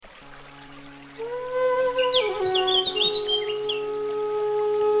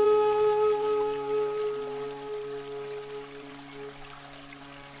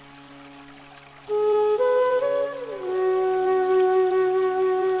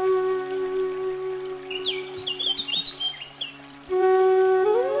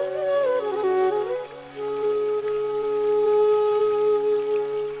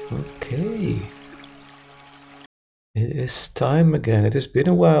is time again. It has been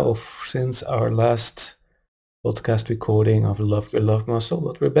a while since our last podcast recording of Love Your Love Muscle,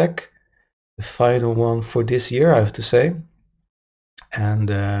 but we're back. The final one for this year, I have to say. And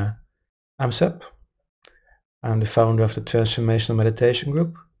I'm Seb. I'm the founder of the Transformational Meditation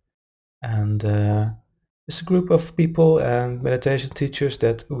Group. And it's a group of people and meditation teachers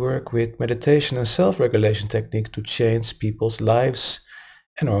that work with meditation and self-regulation technique to change people's lives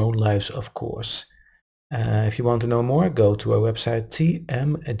and our own lives, of course. If you want to know more, go to our website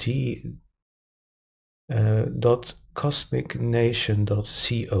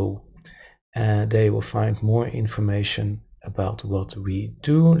tmg.cosmicnation.co. They will find more information about what we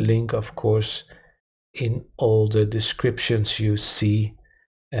do. Link, of course, in all the descriptions you see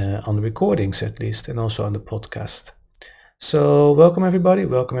on the recordings, at least, and also on the podcast. So welcome everybody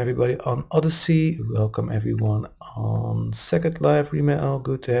on Odyssey, welcome everyone on Second Life. Rimael,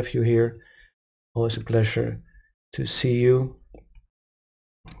 good to have you here. Always a pleasure to see you.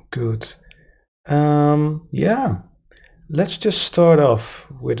 Good. Yeah, let's just start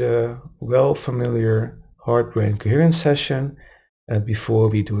off with a well-familiar heart brain coherence session before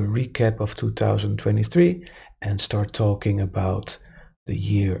we do a recap of 2023 and start talking about the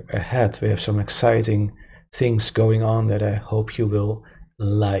year ahead. We have some exciting things going on that I hope you will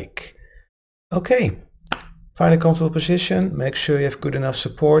like. Okay, find a comfortable position. Make sure you have good enough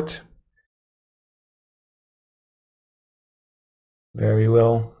support. Very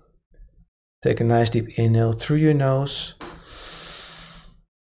well. Take a nice deep inhale through your nose.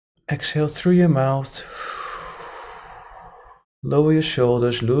 Exhale through your mouth. Lower your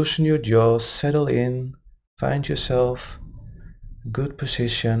shoulders, loosen your jaws, settle in, find yourself a good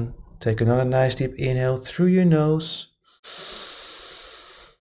position. Take another nice deep inhale through your nose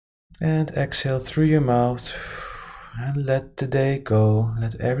and exhale through your mouth. And let the day go,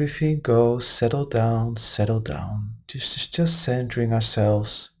 let everything go, settle down, settle down. Just centering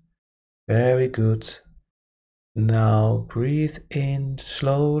ourselves. Very good. Now breathe in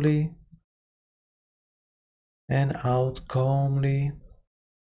slowly and out calmly.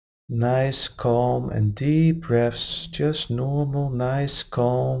 Nice, calm and deep breaths, just normal, nice,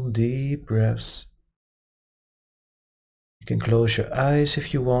 calm, deep breaths. You can close your eyes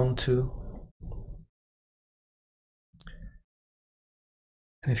if you want to.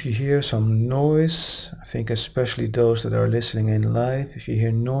 And if you hear some noise, I think especially those that are listening in live, if you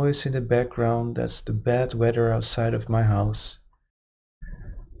hear noise in the background, that's the bad weather outside of my house.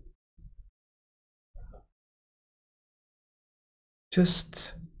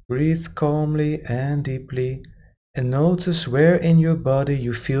 Just breathe calmly and deeply and notice where in your body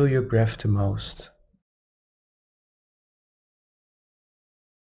you feel your breath the most.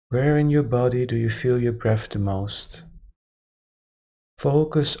 Where in your body do you feel your breath the most?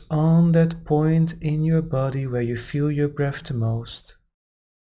 Focus on that point in your body where you feel your breath the most.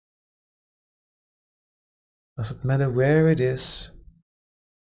 Doesn't matter where it is.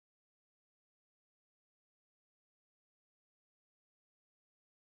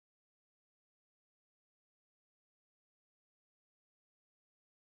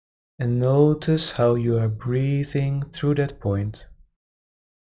 And notice how you are breathing through that point.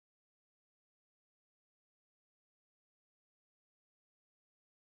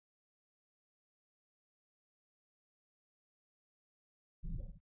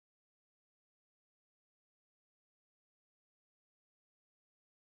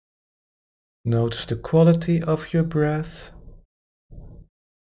 Notice the quality of your breath.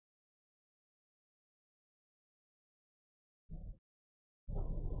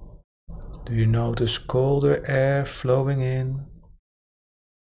 Do you notice colder air flowing in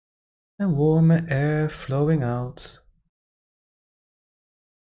and warmer air flowing out?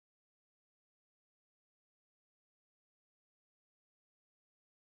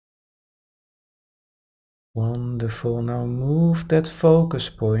 Wonderful. Now move that focus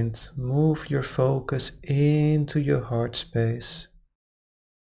point. Move your focus into your heart space.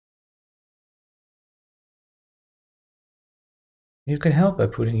 You can help by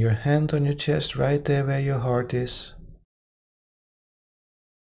putting your hand on your chest right there where your heart is.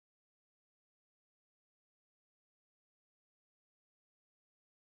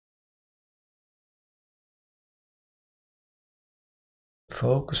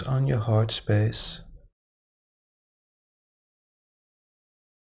 Focus on your heart space.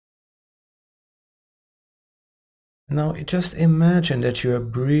 Now just imagine that you are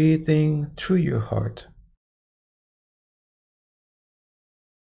breathing through your heart.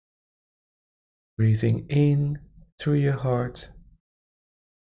 Breathing in through your heart.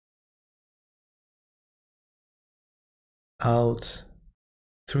 Out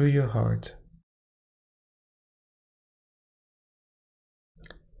through your heart.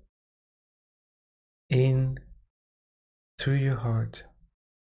 In through your heart.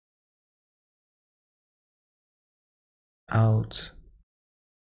 Out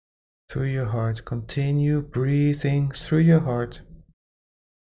through your heart. Continue breathing through your heart.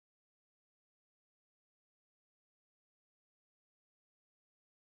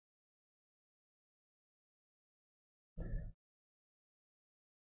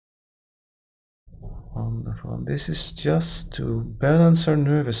 Wonderful. And this is just to balance our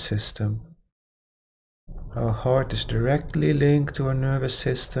nervous system. Our heart is directly linked to our nervous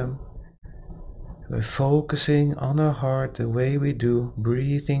system. We're focusing on our heart the way we do,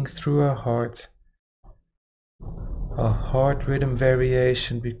 breathing through our heart. Our heart rhythm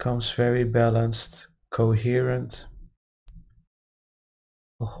variation becomes very balanced, coherent.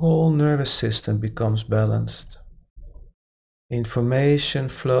 The whole nervous system becomes balanced. Information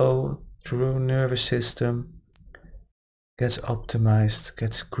flow through nervous system gets optimized,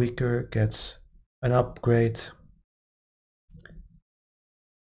 gets quicker, gets an upgrade.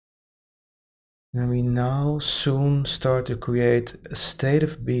 And we now soon start to create a state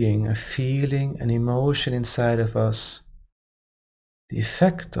of being, a feeling, an emotion inside of us. The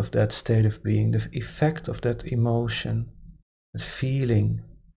effect of that state of being, the effect of that emotion, that feeling,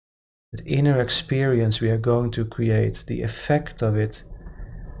 that inner experience we are going to create, the effect of it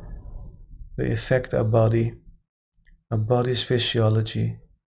will affect our body's physiology.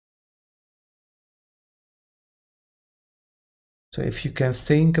 So if you can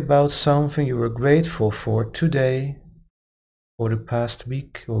think about something you were grateful for today, or the past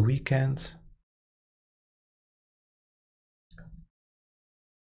week or weekend,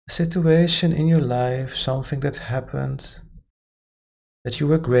 a situation in your life, something that happened that you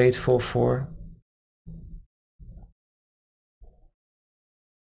were grateful for,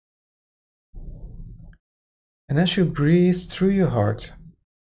 and as you breathe through your heart,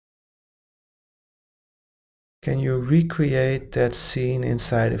 can you recreate that scene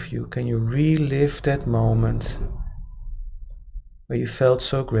inside of you? Can you relive that moment where you felt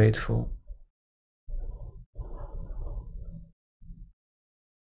so grateful?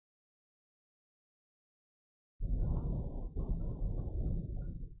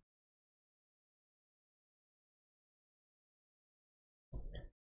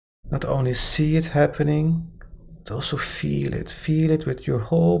 Not only see it happening, but also feel it. Feel it with your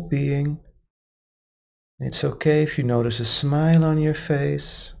whole being. It's okay if you notice a smile on your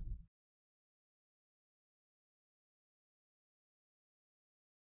face.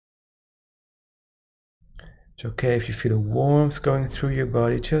 It's okay if you feel a warmth going through your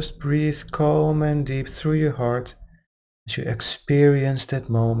body. Just breathe calm and deep through your heart as you experience that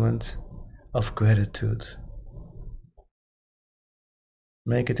moment of gratitude.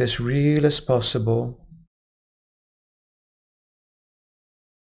 Make it as real as possible.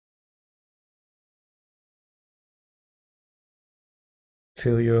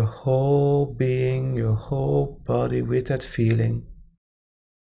 Fill your whole being, your whole body with that feeling.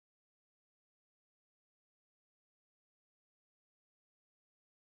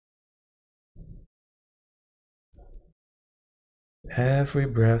 Every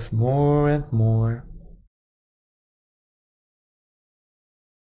breath more and more.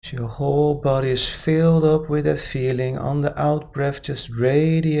 Your whole body is filled up with that feeling. On the out breath, just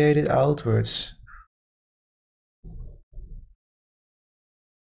radiate it outwards.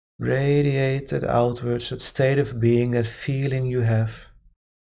 Radiate that outwards, that state of being, that feeling you have.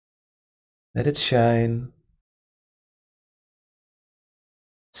 Let it shine.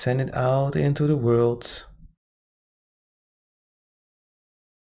 Send it out into the world.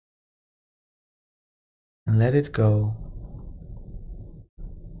 And let it go.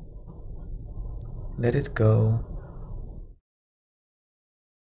 Let it go.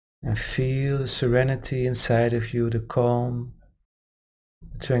 And feel the serenity inside of you, the calm,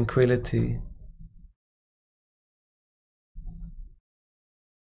 the tranquility.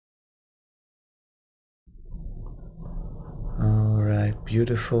 Alright,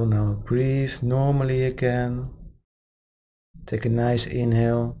 beautiful. Now breathe normally again. Take a nice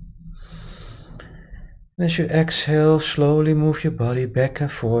inhale. And as you exhale, slowly move your body back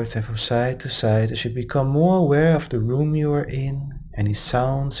and forth and from side to side as you become more aware of the room you are in, any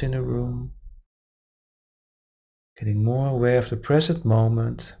sounds in the room. Getting more aware of the present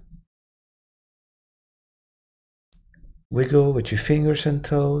moment. Wiggle with your fingers and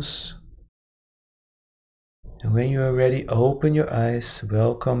toes. And when you are ready, open your eyes.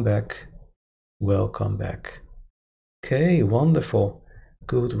 Welcome back. Welcome back. Okay, wonderful.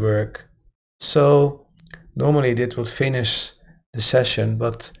 Good work. So, normally this would finish the session,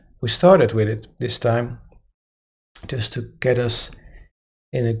 but we started with it this time just to get us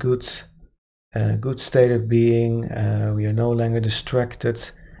in a good a good state of being. We are no longer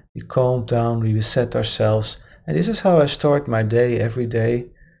distracted. We calm down, we reset ourselves. And this is how I start my day every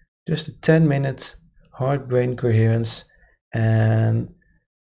day. Just a 10-minute heart-brain coherence and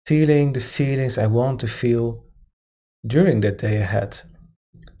feeling the feelings I want to feel during the day ahead.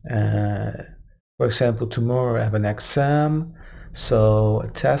 For example, tomorrow I have an exam, so a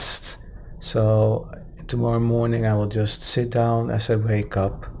test. So tomorrow morning I will just sit down as I wake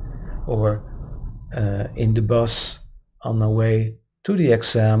up, or in the bus on my way to the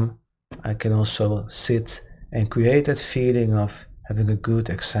exam. I can also sit and create that feeling of having a good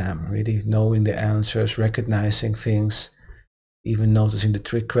exam, really knowing the answers, recognizing things, even noticing the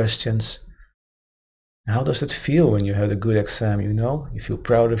trick questions. How does it feel when you had a good exam? You feel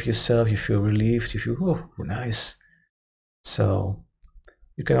proud of yourself, you feel relieved, you feel, oh, nice. So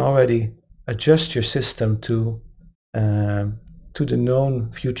you can already adjust your system to the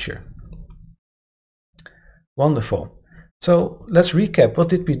known future. Wonderful. So let's recap. What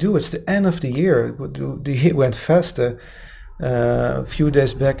did we do? It's the end of the year. The year went fast. A few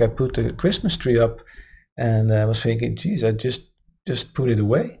days back, I put the Christmas tree up, and I was thinking, geez, I just put it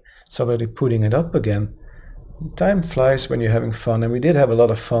away. So already putting it up again. Time flies when you're having fun, and we did have a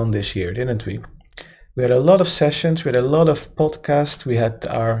lot of fun this year, didn't we? We had a lot of sessions, we had a lot of podcasts, we had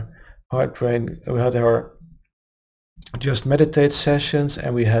our heart brain, we had our Just Meditate sessions,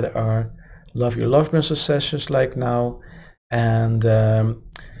 and we had our Love Your Love Muscle sessions like now, and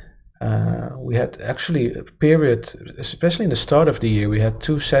we had actually a period, especially in the start of the year, we had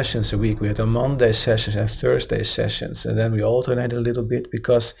 2 sessions a week. We had a Monday sessions and Thursday sessions, and then we alternated a little bit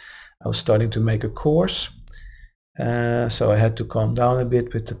because I was starting to make a course. So I had to calm down a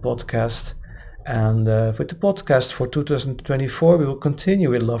bit with the podcast. And with the podcast for 2024, we will continue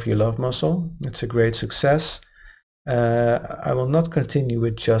with Love Your Love Muscle. It's a great success. I will not continue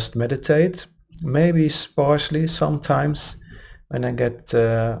with Just Meditate, maybe sparsely sometimes when I get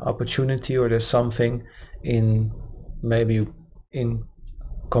opportunity or there's something maybe in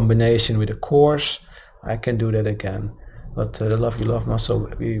combination with a course, I can do that again. But the Love Your Love Muscle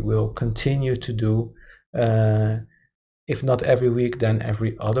we will continue to do, if not every week, then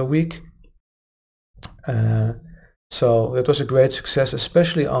every other week. So it was a great success,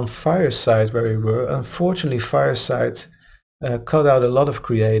 especially on Fireside where we were. Unfortunately, Fireside cut out a lot of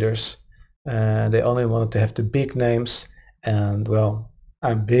creators. They only wanted to have the big names, and well,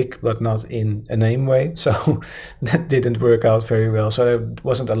 I'm big, but not in a name way, so that didn't work out very well. So I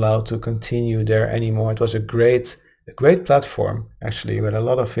wasn't allowed to continue there anymore. It was a great platform, actually, with a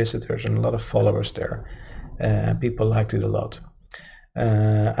lot of visitors and a lot of followers there. People liked it a lot.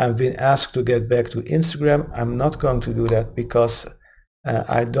 I've been asked to get back to Instagram. I'm not going to do that because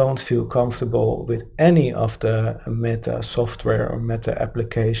I don't feel comfortable with any of the Meta software or Meta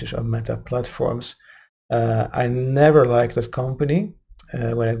applications or Meta platforms. I never liked that company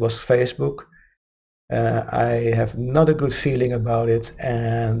when it was Facebook. I have not a good feeling about it,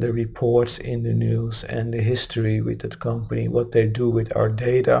 and the reports in the news and the history with that company, what they do with our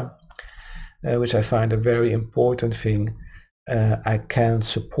data, which I find a very important thing. I can't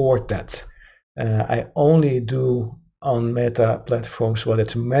support that. I only do on Meta platforms what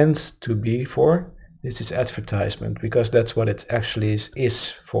it's meant to be for. This is advertisement, because that's what it actually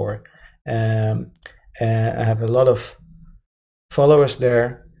is for. I have a lot of followers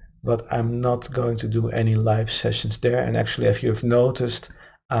there, but I'm not going to do any live sessions there. And actually, if you've noticed,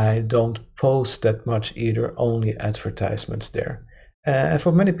 I don't post that much either, only advertisements there. And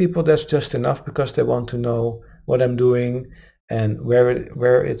for many people, that's just enough because they want to know what I'm doing and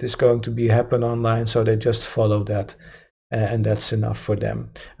where it is going to be happen online, so they just follow that, and that's enough for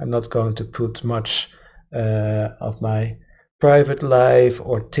them. I'm not going to put much of my private life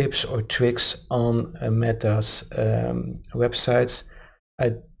or tips or tricks on Meta's websites.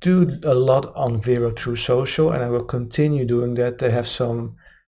 I do a lot on Vero True Social, and I will continue doing that. They have some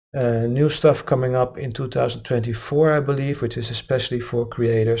new stuff coming up in 2024, I believe, which is especially for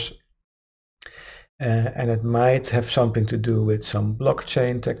creators. And it might have something to do with some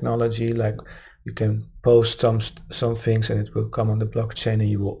blockchain technology, like you can post some things and it will come on the blockchain and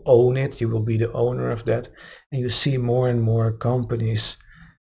you will own it, you will be the owner of that. And you see more and more companies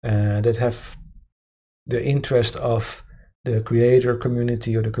that have the interest of the creator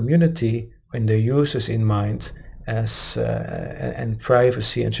community or the community and their users in mind, as and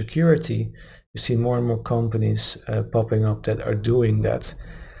privacy and security. You see more and more companies popping up that are doing that.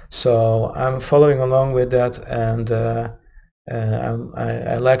 So I'm following along with that, and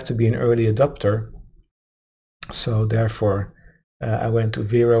I like to be an early adopter. So therefore, I went to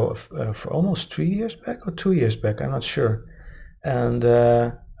Vero for almost 3 years back or 2 years back, I'm not sure. And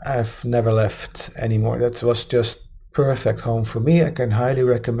I've never left anymore. That was just perfect home for me. I can highly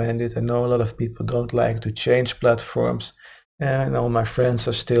recommend it. I know a lot of people don't like to change platforms, and all my friends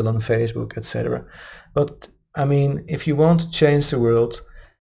are still on Facebook, etc. But I mean, if you want to change the world,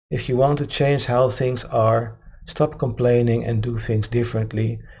 if you want to change how things are, stop complaining and do things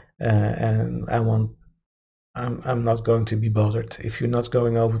differently. And I'm not going to be bothered. If you're not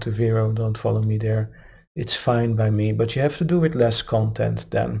going over to Vero, don't follow me there. It's fine by me, but you have to do with less content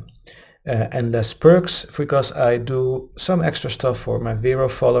then. And less perks, because I do some extra stuff for my Vero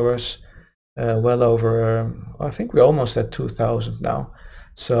followers. Well over, I think we're almost at 2,000 now.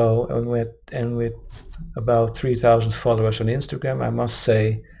 So, and with about 3,000 followers on Instagram, I must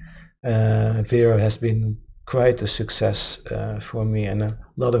say Vero has been quite a success for me, and a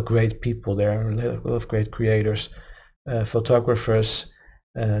lot of great people there, a lot of great creators, photographers,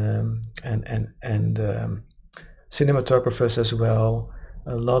 and cinematographers as well.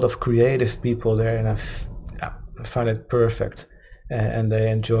 A lot of creative people there, and I find it perfect, and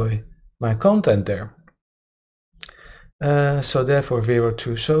they enjoy my content there. So therefore, Vero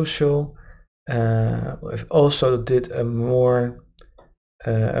True Social. I've also did a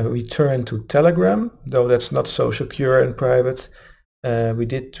return to Telegram, though that's not so secure and private. We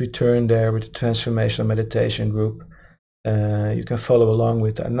did return there with the Transformational Meditation group. You can follow along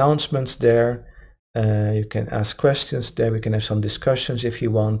with the announcements there. You can ask questions there. We can have some discussions if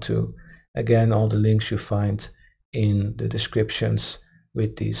you want to. Again, all the links you find in the descriptions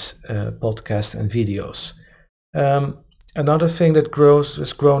with these podcasts and videos. Another thing that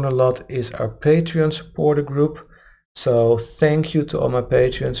has grown a lot is our Patreon supporter group. So thank you to all my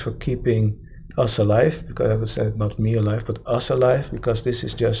patrons for keeping us alive, because I would say not me alive, but us alive, because this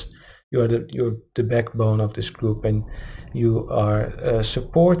is just, you're the backbone of this group, and you are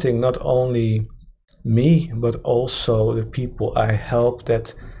supporting not only me, but also the people I help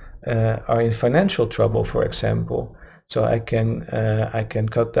that are in financial trouble, for example. So I can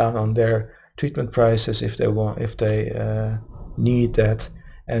cut down on their treatment prices if they need that,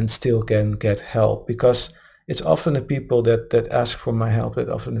 and still can get help, because it's often the people that ask for my help, that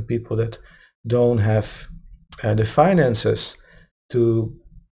often the people that don't have the finances to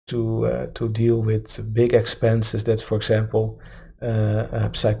deal with big expenses that, for example, a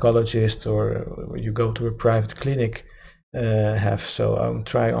psychologist or you go to a private clinic have. So I'm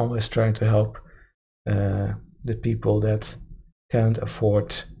always trying to help the people that can't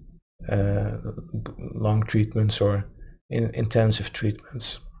afford long treatments or intensive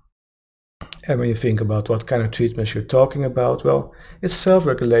treatments. And when you think about what kind of treatments you're talking about, well, it's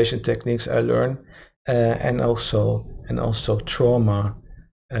self-regulation techniques I learn, and also trauma.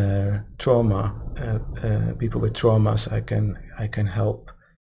 People with traumas, I can help.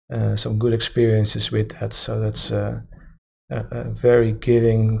 Some good experiences with that. So that's a very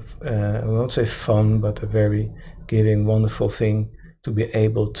giving, I won't say fun, but a very giving, wonderful thing to be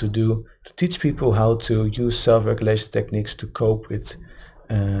able to do, to teach people how to use self-regulation techniques to cope with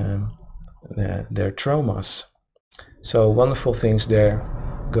their traumas. So wonderful things there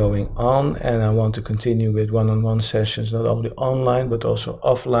going on, and I want to continue with one-on-one sessions, not only online but also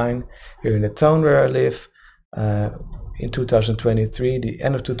offline here in the town where I live. In 2023, the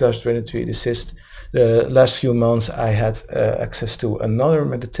end of 2023, the last few months, I had access to another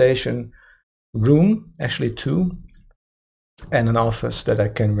meditation room, actually two, and an office that I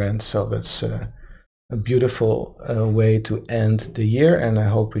can rent. So that's a beautiful way to end the year, and I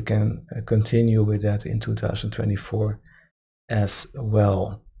hope we can continue with that in 2024 as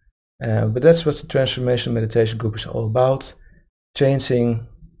well. But that's what the Transformational Meditation Group is all about: changing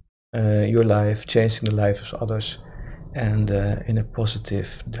your life, changing the lives of others, and in a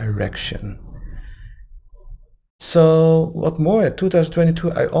positive direction. So what more?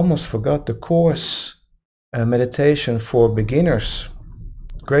 2022, I almost forgot the course meditation for beginners.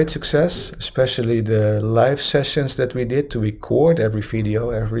 Great success, especially the live sessions that we did to record every video,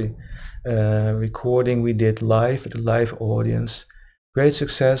 every recording we did live with a live audience. Great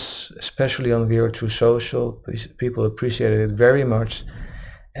success, especially on Vero True Social. People appreciated it very much,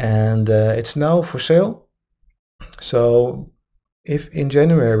 and it's now for sale. So if in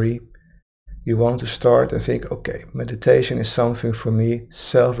January you want to start and think, okay, meditation is something for me,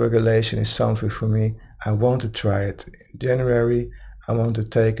 self-regulation is something for me, I want to try it. In January, I want to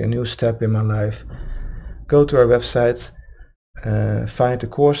take a new step in my life. Go to our website, find the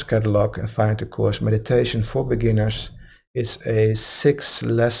course catalog and find the course Meditation for Beginners. It's a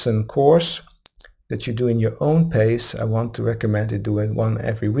 6-lesson course that you do in your own pace. I want to recommend it doing one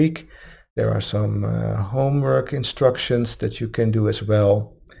every week. There are some homework instructions that you can do as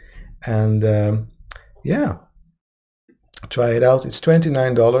well. And yeah, try it out. It's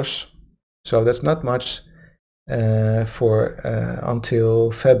 $29, so that's not much for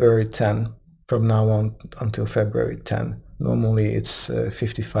until February 10. From now on until February 10. Normally it's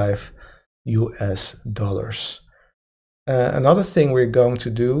 55 US dollars. Another thing we're going to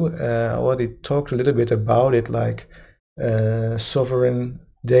do, I already talked a little bit about it, like sovereign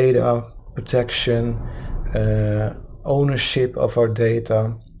data protection, ownership of our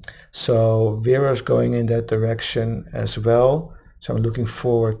data. So Vero's going in that direction as well. So I'm looking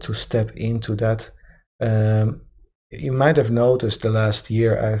forward to step into that. You might have noticed the last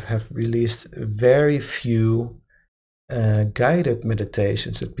year I have released very few guided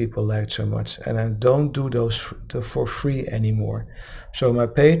meditations that people liked so much, and I don't do those for free anymore. So my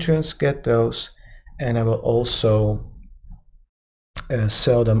patrons get those, and I will also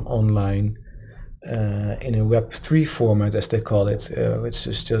sell them online in a Web3 format, as they call it, which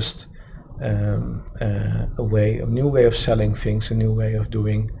is just a new way of selling things, a new way of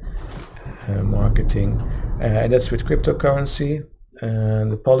doing marketing, and that's with cryptocurrency.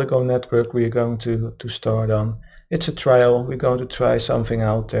 The Polygon network we're going to start on. It's a trial. We're going to try something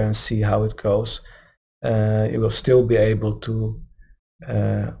out there and see how it goes. You will still be able to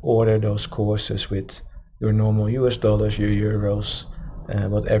order those courses with your normal US dollars, your euros,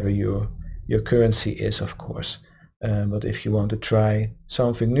 whatever your currency is, of course. But if you want to try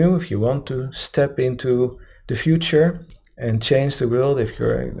something new, if you want to step into the future and change the world,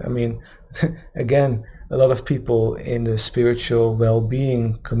 again, a lot of people in the spiritual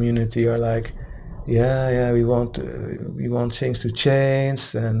well-being community are like, we want things to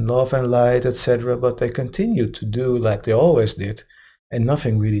change and love and light, etc. But they continue to do like they always did, and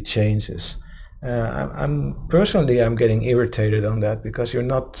nothing really changes. I'm getting irritated on that, because you're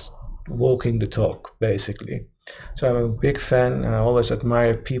not walking the talk, basically. So I'm a big fan, and I always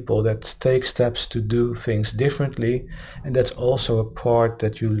admire people that take steps to do things differently, and that's also a part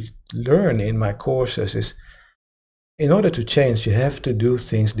that you learn in my courses. Is in order to change, you have to do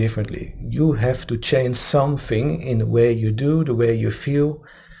things differently. You have to change something in the way you do, the way you feel,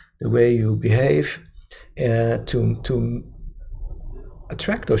 the way you behave, to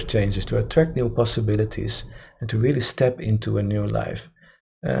attract those changes, to attract new possibilities, and to really step into a new life.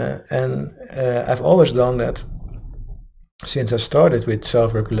 I've always done that since I started with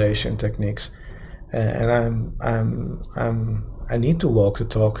self-regulation techniques, and I need to walk the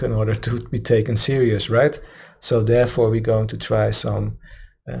talk in order to be taken serious, right? So therefore, we're going to try some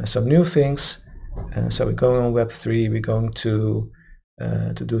new things. So we're going on Web3. We're going to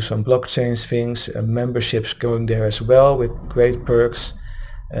do some blockchain things, memberships going there as well with great perks,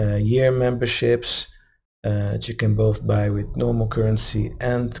 year memberships that you can both buy with normal currency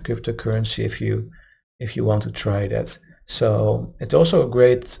and cryptocurrency if you want to try that. So it's also a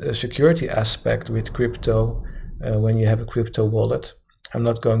great security aspect with crypto when you have a crypto wallet. I'm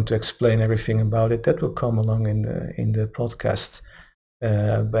not going to explain everything about it. That will come along in the podcast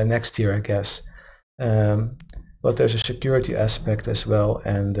by next year, I guess. But there's a security aspect as well,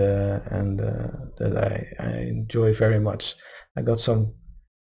 and that I enjoy very much. I got some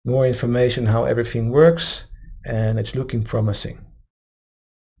more information how everything works, and it's looking promising.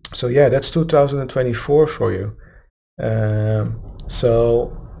 So yeah, that's 2024 for you.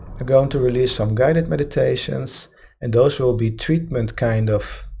 So I'm going to release some guided meditations, and those will be treatment kind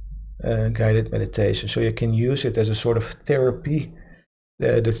of guided meditation, so you can use it as a sort of therapy.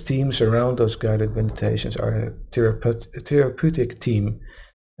 The themes around those guided meditations are a therapeutic theme,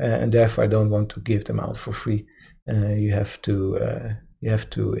 and therefore I don't want to give them out for free. You have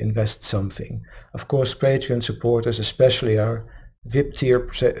to invest something. Of course, Patreon supporters, especially our VIP tier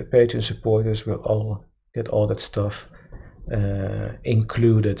Patreon supporters, will all get all that stuff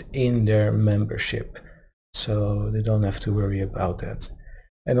included in their membership, so they don't have to worry about that.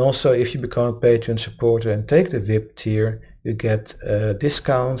 And also, if you become a Patreon supporter and take the VIP tier, you get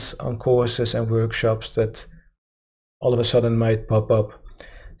discounts on courses and workshops that all of a sudden might pop up.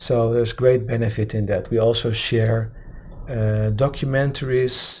 So there's great benefit in that. We also share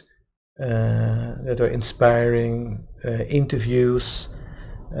documentaries that are inspiring, interviews,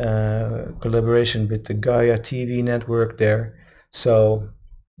 collaboration with the Gaia TV network there. So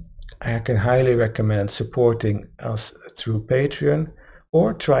I can highly recommend supporting us through Patreon,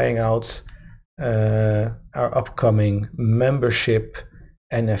 or trying out our upcoming membership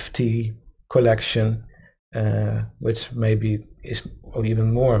NFT collection, which maybe is of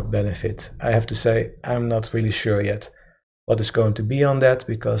even more benefit. I have to say, I'm not really sure yet what is going to be on that,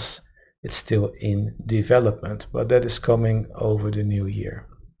 because it's still in development, but that is coming over the new year.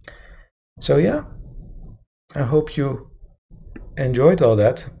 So yeah, I hope you enjoyed all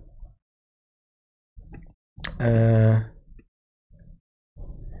that.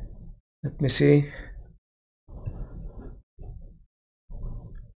 Let me see.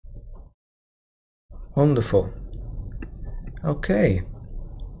 Wonderful. Okay.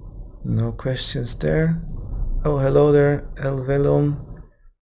 No questions there. Oh, hello there, Elvelon.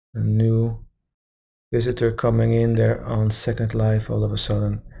 A new visitor coming in there on Second Life all of a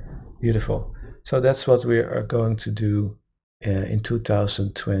sudden. Beautiful. So that's what we are going to do in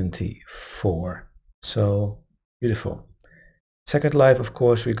 2024. So beautiful. Second Life, of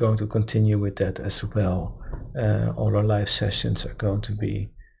course, we're going to continue with that as well. All our live sessions are going to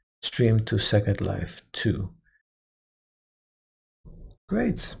be streamed to Second Life too.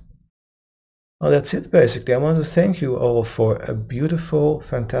 Great. Well, that's it basically. I want to thank you all for a beautiful,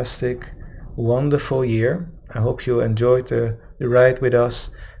 fantastic, wonderful year. I hope you enjoyed the ride with us.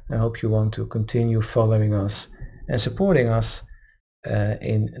 I hope you want to continue following us and supporting us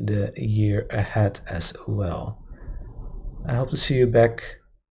in the year ahead as well. I hope to see you back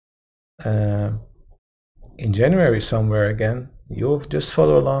in January somewhere again. You'll just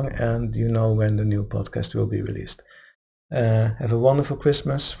follow along and you know when the new podcast will be released. Have a wonderful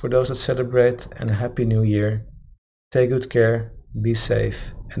Christmas for those that celebrate and a happy new year. Take good care, be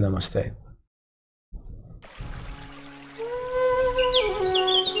safe, and namaste.